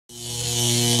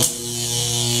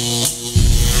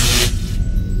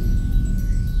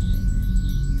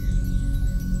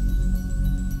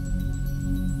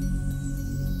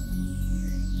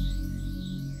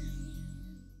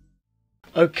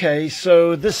Okay,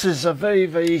 so this is a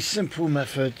very simple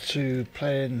method to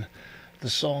playing the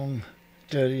song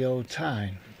Dirty Old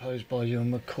Town, composed by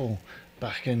Ewan McCall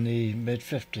back in the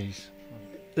mid-50s.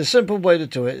 The simple way to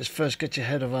do it is first get your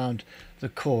head around the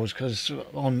chords, because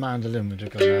on mandolin we're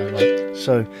going to right?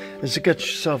 So is to get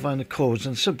yourself around the chords,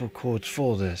 and simple chords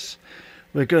for this.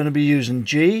 We're going to be using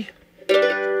G,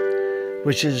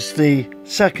 which is the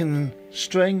second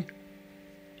string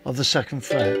of the second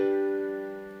fret.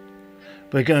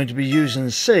 We're going to be using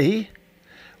C,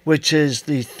 which is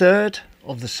the third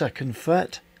of the second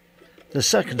fret, the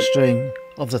second string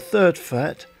of the third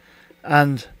fret,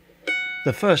 and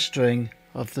the first string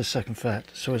of the second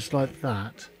fret. So it's like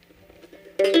that.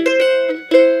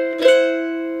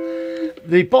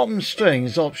 The bottom string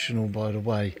is optional, by the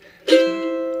way.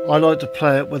 I like to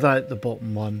play it without the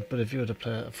bottom one, but if you were to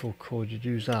play it a full chord, you'd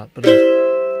use that.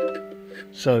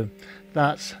 So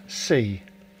that's C.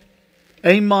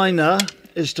 A minor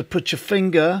is to put your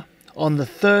finger on the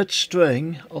third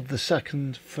string of the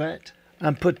second fret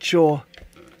and put your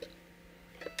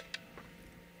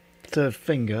third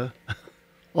finger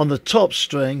on the top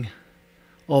string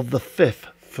of the fifth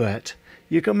fret.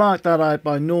 You can mark that out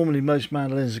by, normally most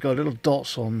mandolins have got little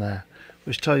dots on there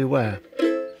which tell you where.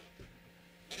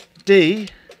 D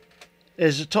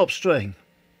is the top string,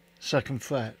 second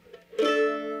fret,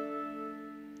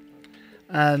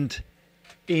 and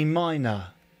E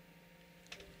minor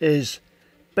is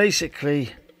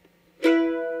basically,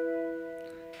 you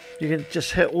can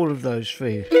just hit all of those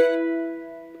three.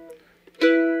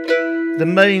 The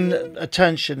main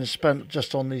attention is spent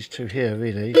just on these two here,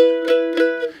 really.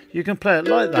 You can play it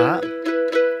like that,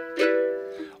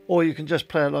 or you can just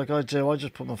play it like I do. I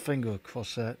just put my finger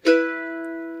across it.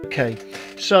 Okay,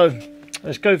 so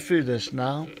let's go through this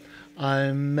now.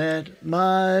 I met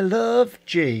my love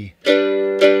G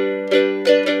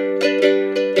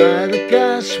by the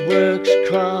gasworks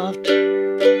craft.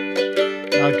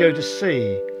 Now go to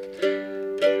C.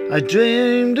 I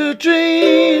dreamed a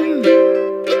dream,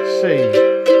 C,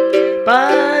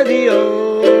 by the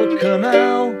old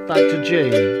canal. Back to G.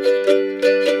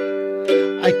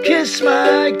 I kissed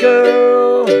my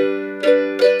girl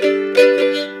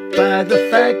by the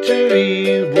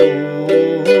factory wall.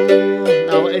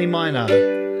 Now A minor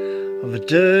of a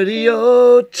dirty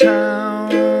old town.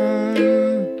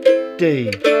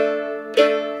 D,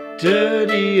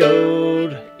 dirty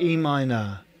old E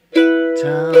minor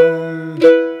town.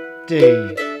 D,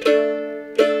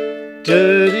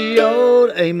 dirty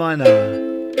old A minor.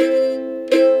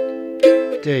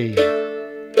 D,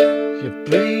 you're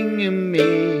bringing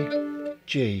me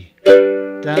G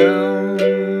down.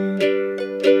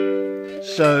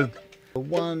 So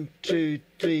 1, 2,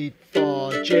 3,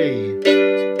 4 G.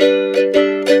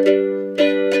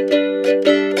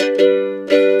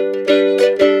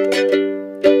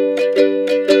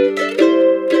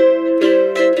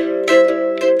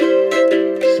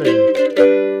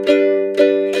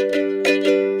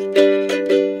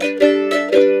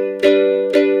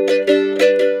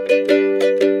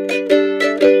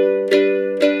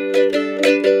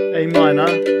 A minor,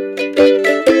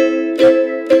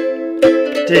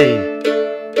 D,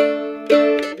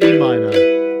 E minor,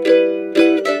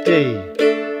 D,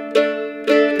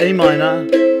 A minor,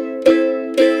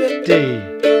 D,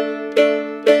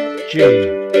 G.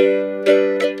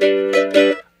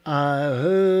 I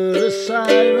heard a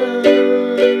siren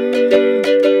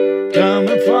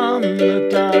coming from the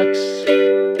docks.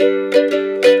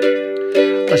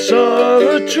 I saw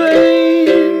a train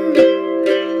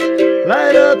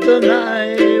light up the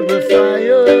night with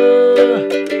fire.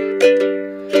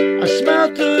 I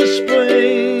smelt the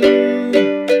spring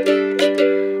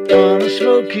on a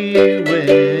smoky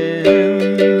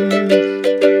wind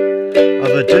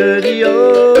of a dirty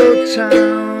old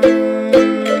town.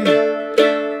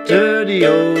 Dirty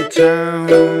old town.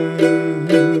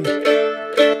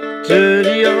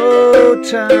 Dirty old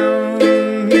town.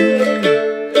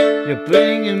 You're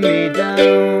bringing me down.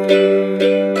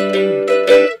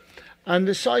 And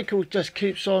the cycle just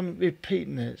keeps on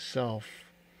repeating itself.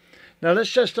 Now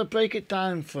let's just break it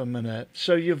down for a minute.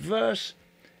 So your verse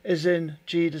is in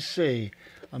G to C.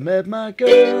 I met my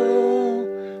girl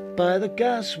by the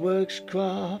gasworks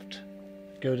craft.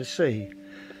 Go to C.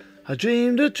 I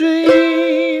dreamed a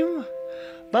dream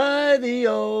by the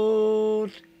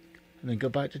old, and then go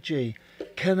back to G.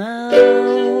 Canal.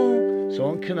 So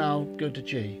on canal, go to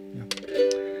G.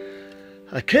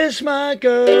 I kissed my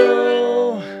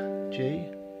girl, G,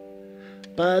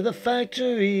 by the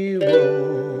factory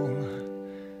wall,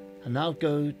 and now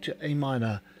go to A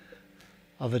minor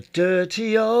of a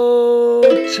dirty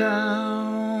old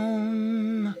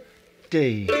town.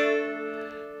 D,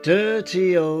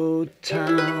 Dirty old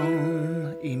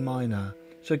town, E minor.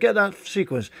 So get that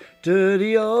sequence.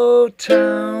 Dirty old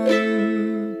town,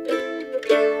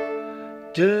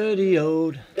 dirty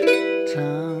old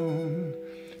town.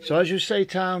 So as you say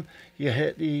town, you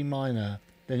hit the E minor.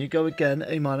 Then you go again,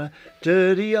 A minor.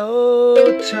 Dirty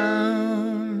old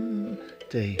town,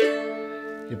 D.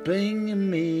 You're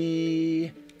bringing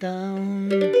me down.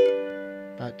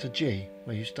 Back to G,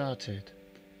 where you started.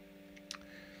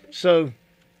 So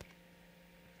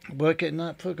work it in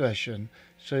that progression.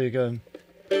 So you're going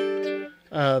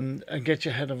and get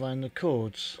your head around the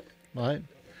chords, right?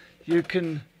 You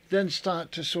can then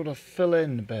start to sort of fill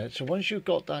in a bit. So once you've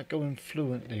got that going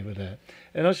fluently with it,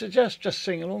 and I suggest just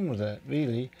sing along with it,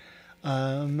 really.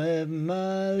 I met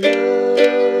my love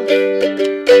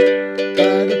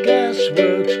by the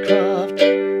gasworks craft.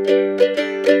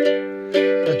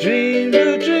 I dreamed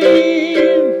a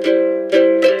dream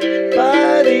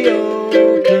by the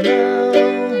old canal.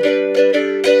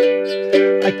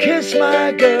 I kissed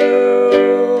my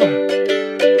girl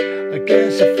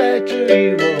against a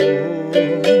factory wall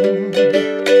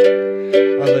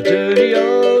of a dirty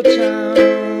old town,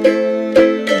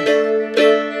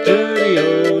 dirty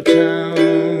old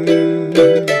town,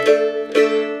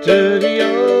 dirty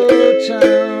old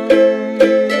town.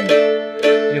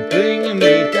 You're bringing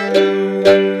me down.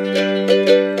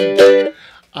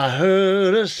 I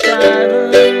heard a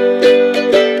siren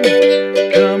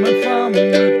coming from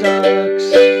the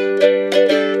docks.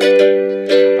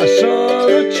 I saw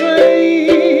the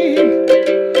train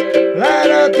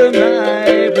light up the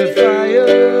night with fire.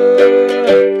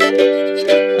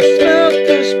 I smelt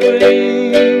the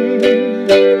spring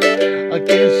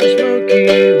against the smoky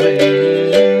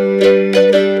wind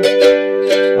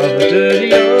of a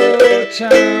dirty old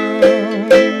town,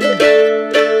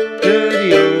 dirty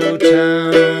old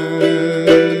town,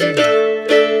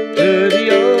 dirty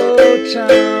old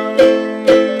town.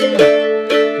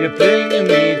 You're bringing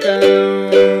me down.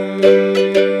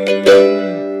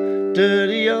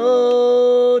 Dirty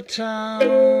old town,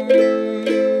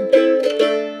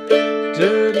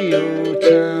 dirty old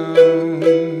town,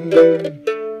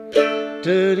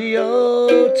 dirty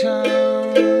old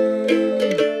town.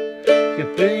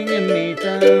 You're bringing me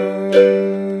down.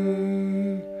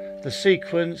 The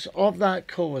sequence of that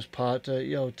chorus part,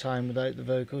 dirty old town, without the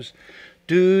vocals.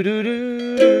 Do do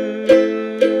do do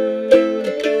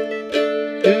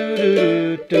do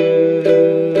do do do.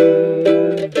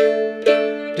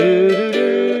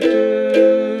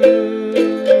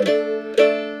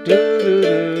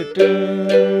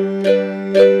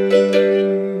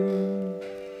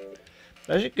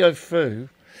 As you go through,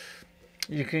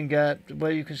 you can get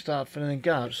where you can start filling in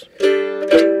gaps.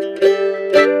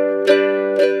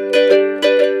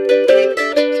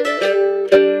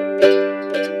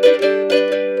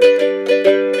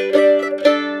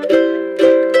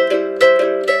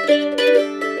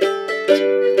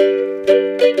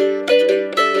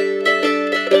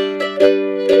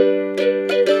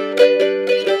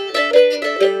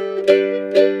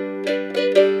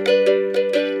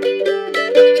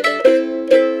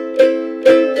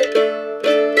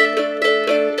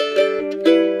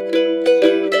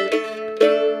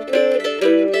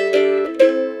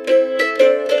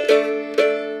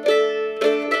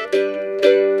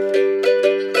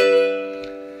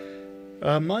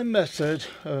 My method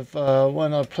of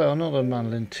when I play, I'm not a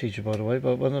mandolin teacher by the way,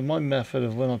 but my method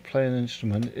of when I play an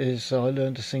instrument is I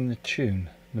learn to sing the tune,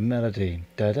 the melody,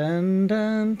 da dan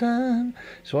dan dan,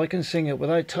 so I can sing it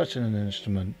without touching an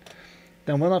instrument.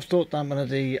 Then when I've thought that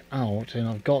melody out and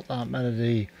I've got that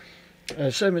melody,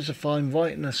 same as if I'm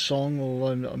writing a song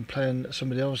or I'm playing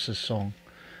somebody else's song,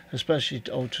 especially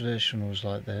old traditionals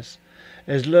like this,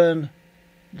 is learn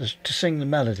to sing the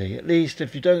melody. At least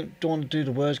if you don't want to do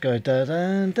the words, go da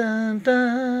da da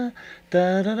da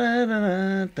da da da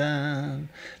da da.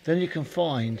 Then you can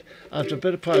find after a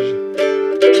bit of practice,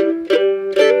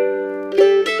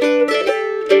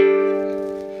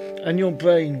 and your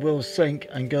brain will think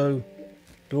and go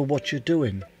do what you're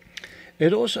doing.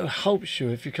 It also helps you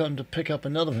if you come to pick up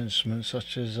another instrument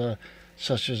such as a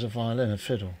violin, a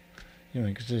fiddle. You know,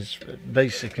 because it's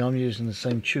basically I'm using the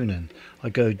same tuning. I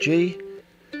go G,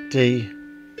 D,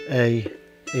 A,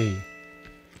 E.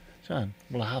 So,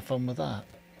 well, have fun with that.